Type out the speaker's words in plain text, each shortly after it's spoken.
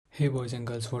Hey boys and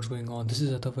girls, what's going on? This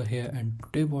is Atava here, and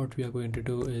today what we are going to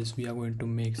do is we are going to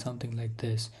make something like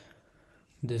this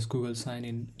Google sign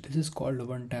in. This is called a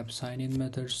one tap sign in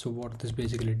method. So what this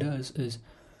basically does is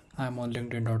I'm on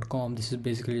linkedin.com. This is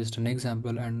basically just an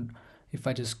example, and if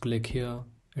I just click here,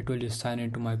 it will just sign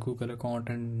into my Google account,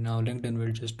 and now LinkedIn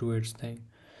will just do its thing.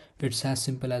 It's as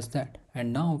simple as that.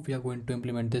 And now we are going to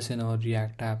implement this in our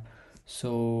React app.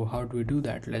 So how do we do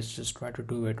that? Let's just try to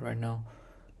do it right now.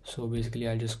 So basically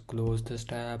I'll just close this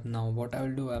tab. Now what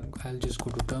I'll do, I'll just go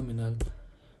to terminal.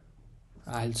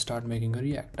 I'll start making a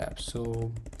React app.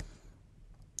 So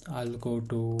I'll go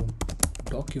to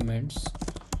documents,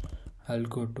 I'll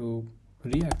go to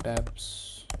React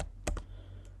apps,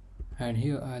 and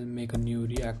here I'll make a new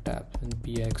React app in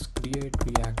px create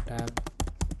React app,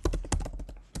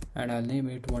 and I'll name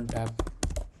it one tap.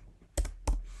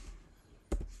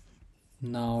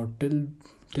 Now till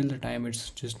the time it's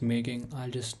just making, I'll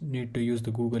just need to use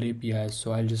the Google APIs.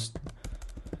 So I'll just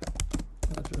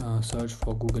search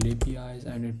for Google APIs,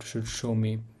 and it should show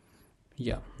me.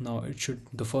 Yeah, now it should,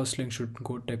 the first link should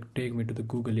go take me to the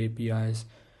Google APIs.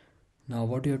 Now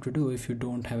what you have to do, if you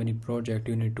don't have any project,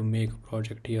 you need to make a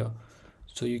project here.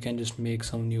 So you can just make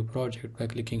some new project by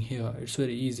clicking here. It's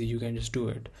very easy, you can just do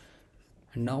it.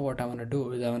 And now what I want to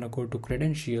do is I want to go to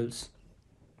credentials,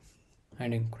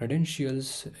 and in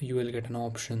credentials you will get an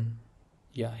option,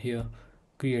 yeah, here,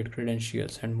 create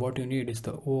credentials, and what you need is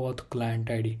the OAuth client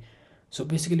ID. So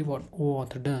basically what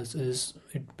OAuth does is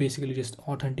it basically just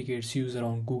authenticates user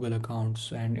on Google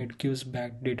accounts, and it gives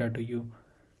back data to you.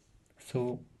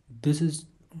 So this is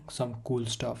some cool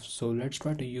stuff. So let's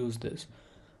try to use this.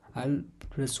 I'll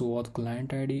press OAuth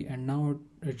client ID, and now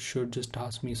it should just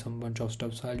ask me some bunch of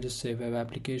stuff. So I'll just say web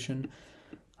application.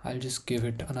 I'll just give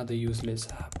it another useless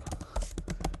app.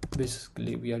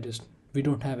 Basically we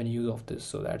don't have any use of this,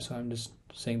 so that's why I'm just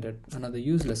saying that another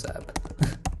useless app.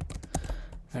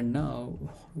 And now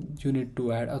you need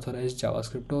to add authorized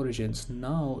JavaScript origins.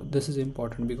 Now this is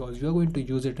important because you are going to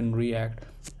use it in React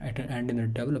and in a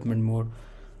development mode.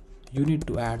 You need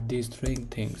to add these three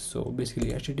things. So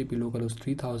basically HTTP localhost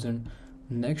 3000,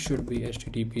 next should be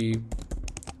HTTP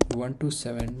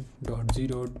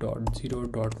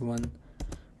 127.0.0.1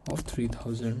 of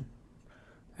 3000,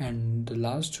 and the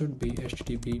last should be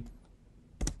HTTP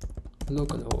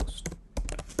localhost.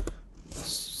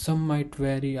 Some might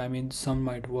vary, I mean some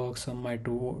might work, some might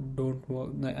don't work.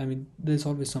 I mean there's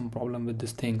always some problem with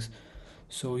these things.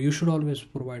 So you should always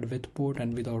provide with port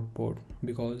and without port,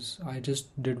 because I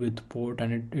just did with port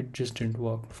and it just didn't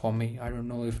work for me. I don't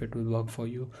know if it will work for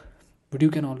you, but you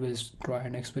can always try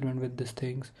and experiment with these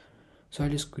things. So I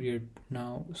just create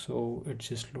now, so it's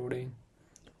just loading.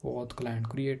 Auth client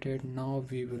created. Now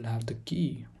we will have the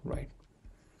key, right?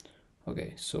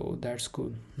 Okay, so that's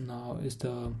cool. Now is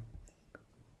the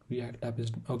React app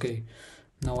is okay.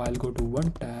 Now I'll go to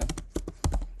one tab,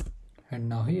 and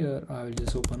now here I will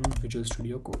just open Visual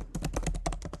Studio Code.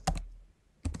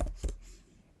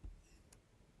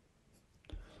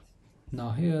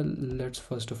 Now here let's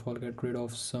first of all get rid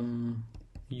of some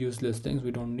useless things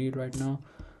we don't need right now.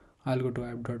 I'll go to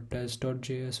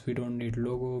app.test.js. we don't need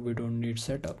logo, we don't need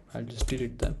setup. I'll just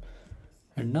delete them.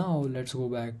 And now let's go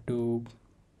back to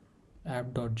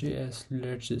app.js.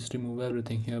 let's just remove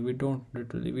everything here. We don't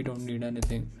need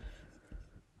anything.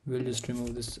 We'll just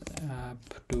remove this app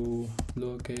to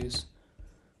lowercase.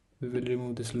 We will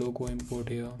remove this logo import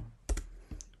here.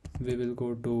 We will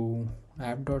go to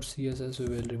app.css. we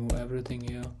will remove everything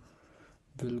here.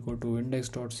 We'll go to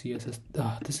index.css.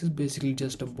 This is basically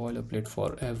just a boilerplate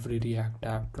for every React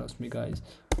app, trust me guys.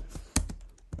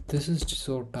 This is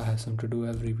so tiresome to do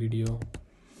every video.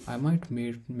 I might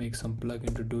make some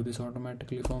plugin to do this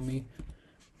automatically for me,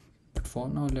 but for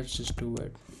now let's just do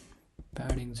it.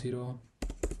 Padding 0,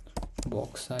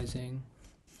 box sizing,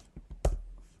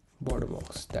 border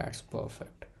box, that's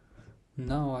perfect.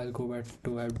 Now I'll go back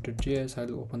to app.js.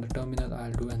 I'll open the terminal,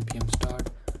 I'll do npm start,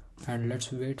 and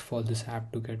let's wait for this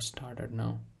app to get started.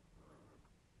 Now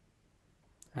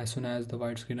as soon as the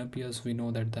white screen appears, we know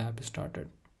that the app is started.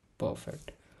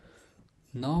 Perfect.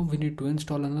 Now we need to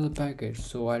install another package,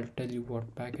 so I'll tell you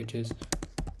what package is.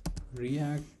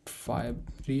 React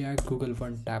Google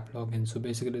One Tap Login. So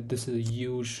basically this is a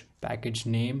huge package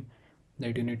name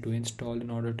that you need to install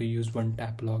in order to use One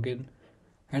Tap Login,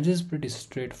 and this is pretty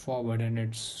straightforward and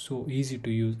it's so easy to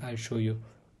use. I'll show you.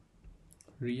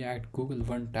 React Google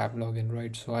One Tap Login,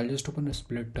 right? So I'll just open a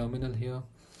split terminal here.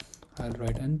 I'll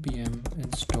write npm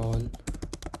install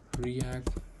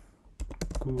React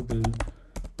Google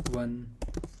One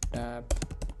Tap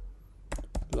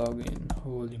Login.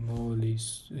 Holy moly,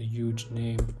 a huge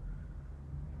name.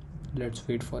 let's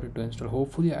wait for it to install.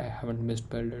 Hopefully I haven't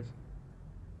misspelled it.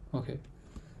 Okay,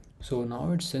 so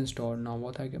now it's installed. Now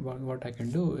what I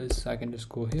can do is I can just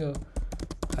go here,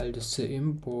 I'll just say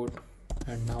import,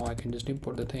 and now I can just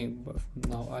import the thing. But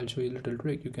now I'll show you a little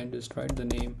trick. You can just write the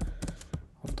name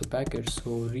of the package,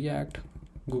 so React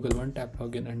Google One Tap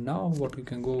plugin, and now what you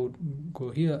can go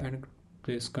here and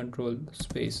press control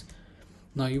space.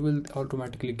 Now you will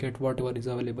automatically get whatever is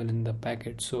available in the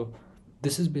package. So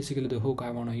this is basically the hook I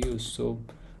want to use. So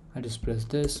I just press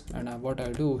this, and what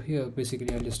I'll do here,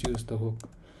 basically I'll just use the hook.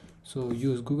 So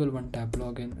use Google One Tap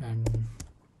plugin, and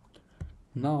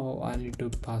now I need to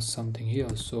pass something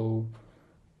here. So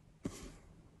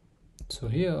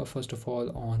here, first of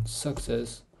all, on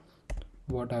success,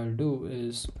 what I'll do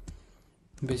is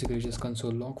basically just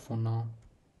console log for now.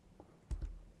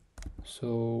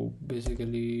 So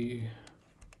basically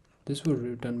this will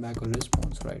return back a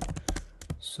response, right?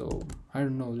 So I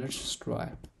don't know, let's just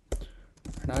try,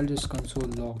 and I'll just console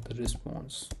log the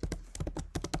response.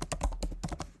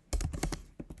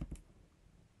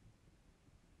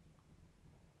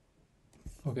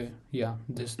 Okay, yeah,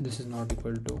 this is not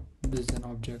equal to, this is an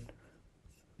object.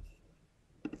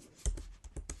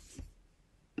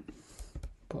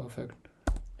 Perfect.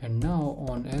 And now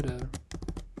on error,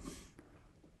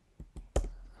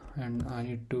 and I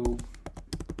need to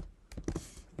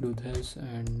do this,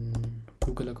 and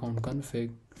Google account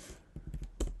config,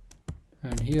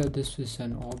 and here this is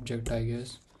an object, I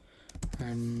guess,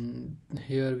 and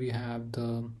here we have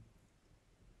the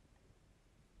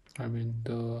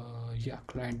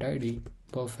client ID.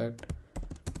 Perfect.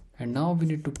 And now we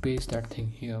need to paste that thing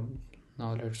here.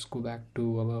 Now let's go back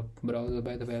to our browser.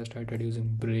 By the way, I started using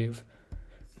Brave.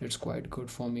 It's quite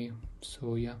good for me.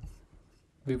 So yeah,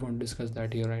 we won't discuss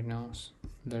that here right now.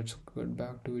 Let's get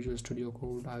back to Visual Studio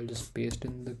Code. I'll just paste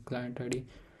in the client ID.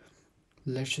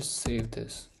 Let's just save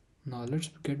this. Now let's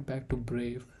get back to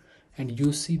Brave, and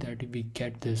you see that we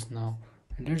get this now.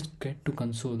 And let's get to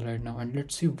console right now, and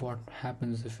let's see what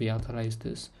happens if we authorize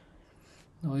this.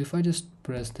 Now if I just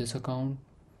press this account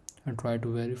and try to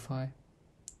verify,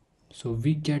 so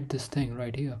we get this thing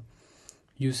right here.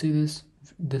 You see this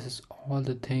is all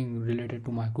the thing related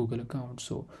to my Google account.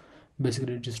 So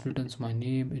basically it just returns my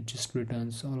name, it just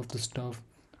returns all of the stuff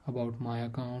about my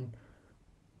account.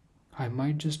 I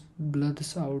might just blur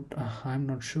this out, I'm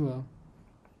not sure.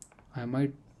 I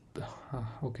might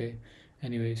okay,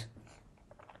 anyways,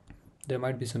 there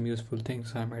might be some useful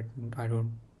things I might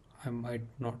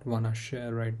not wanna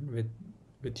share right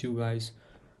with you guys.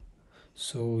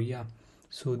 So yeah,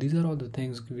 so these are all the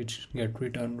things which get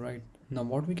returned, right? Now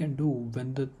what we can do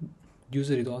when the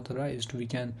user is authorized, we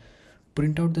can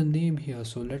print out the name here.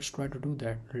 So let's try to do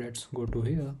that. Let's go to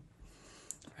here,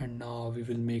 and now we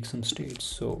will make some states.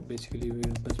 So basically we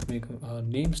will just make a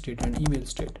name state and email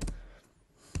state.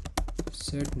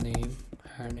 Set name,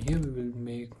 and here we will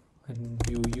make a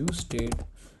new use state,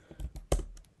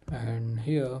 and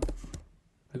here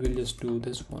we will just do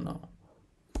this for now.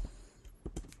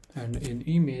 And in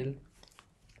email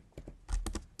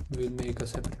we will make a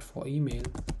separate for email,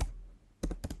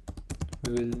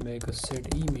 we will make a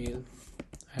set email,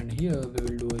 and here we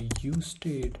will do a use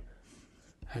state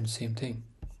and same thing.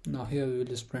 Now here we will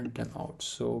just print them out.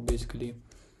 So basically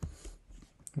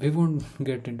we won't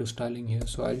get into styling here,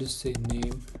 so I'll just say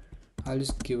name, I'll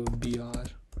just give a BR.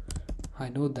 I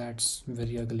know that's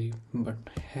very ugly, but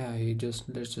hey,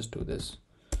 let's just do this.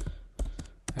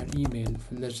 And email,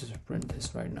 let's just print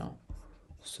this right now.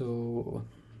 So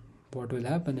what will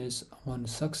happen is on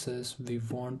success we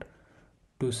want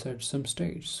to set some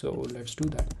states, so let's do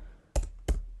that.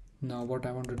 Now what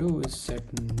I want to do is set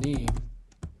name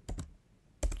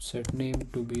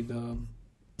to be the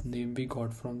name we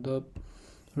got from the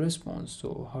response.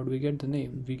 So how do we get the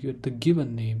name? We get the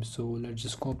given name. So let's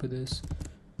just copy this,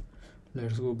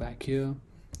 let's go back here,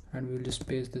 and we'll just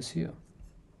paste this here.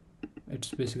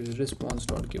 It's basically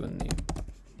response.given name.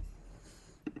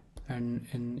 And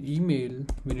in email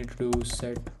we need to do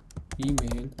set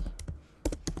email,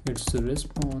 it's the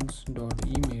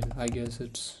response.email, I guess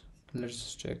it's, let's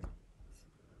just check,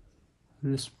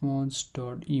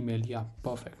 response.email. yeah,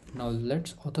 perfect. Now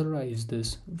let's authorize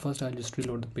this. First I'll just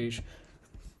reload the page,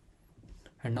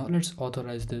 and now let's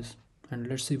authorize this, and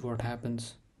let's see what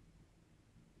happens.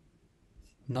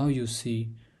 Now you see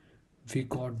we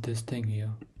got this thing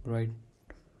here, right?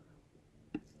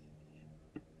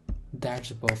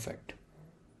 That's perfect.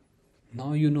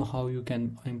 Now you know how you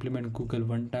can implement Google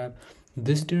One Tap.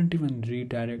 This didn't even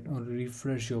redirect or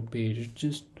refresh your page,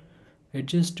 it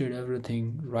just did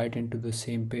everything right into the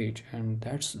same page. And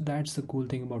that's the cool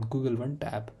thing about Google One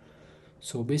Tap.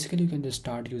 So basically you can just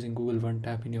start using Google One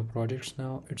Tap in your projects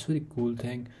now. It's a very cool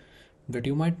thing, but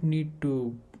you might need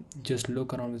to just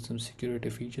look around with some security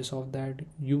features of that.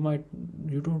 You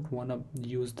don't want to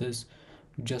use this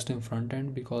just in front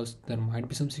end because there might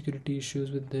be some security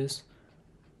issues with this.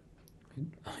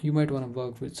 You might want to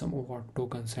work with some OAuth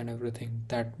tokens and everything.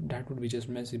 That would be just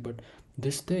messy, but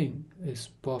this thing is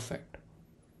perfect.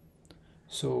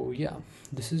 So yeah,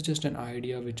 this is just an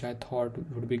idea which I thought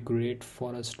would be great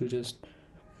for us to just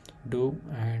do,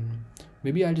 and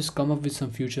maybe I'll just come up with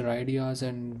some future ideas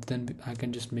and then I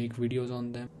can just make videos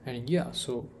on them. And yeah,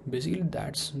 so basically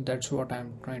that's what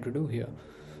I'm trying to do here.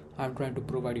 I'm trying to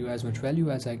provide you as much value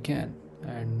as I can,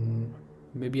 and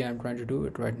maybe I'm trying to do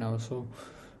it right now. So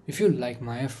if you like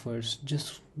my efforts,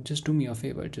 just do me a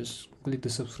favor, just click the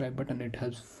subscribe button. It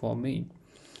helps for me,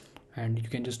 and you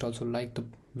can just also like the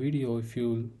video if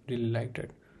you really liked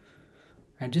it,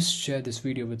 and just share this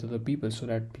video with other people so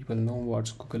that people know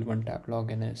what Google One Tap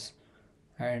login is.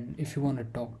 And if you want to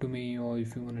talk to me or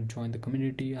if you want to join the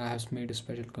community, I have made a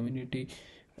special community.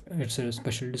 It's a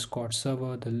special Discord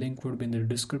server. The link would be in the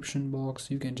description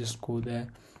box. You can just go there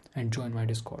and join my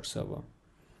Discord server.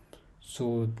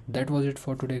 So that was it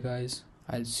for today, guys.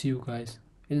 I'll see you guys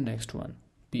in the next one.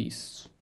 Peace.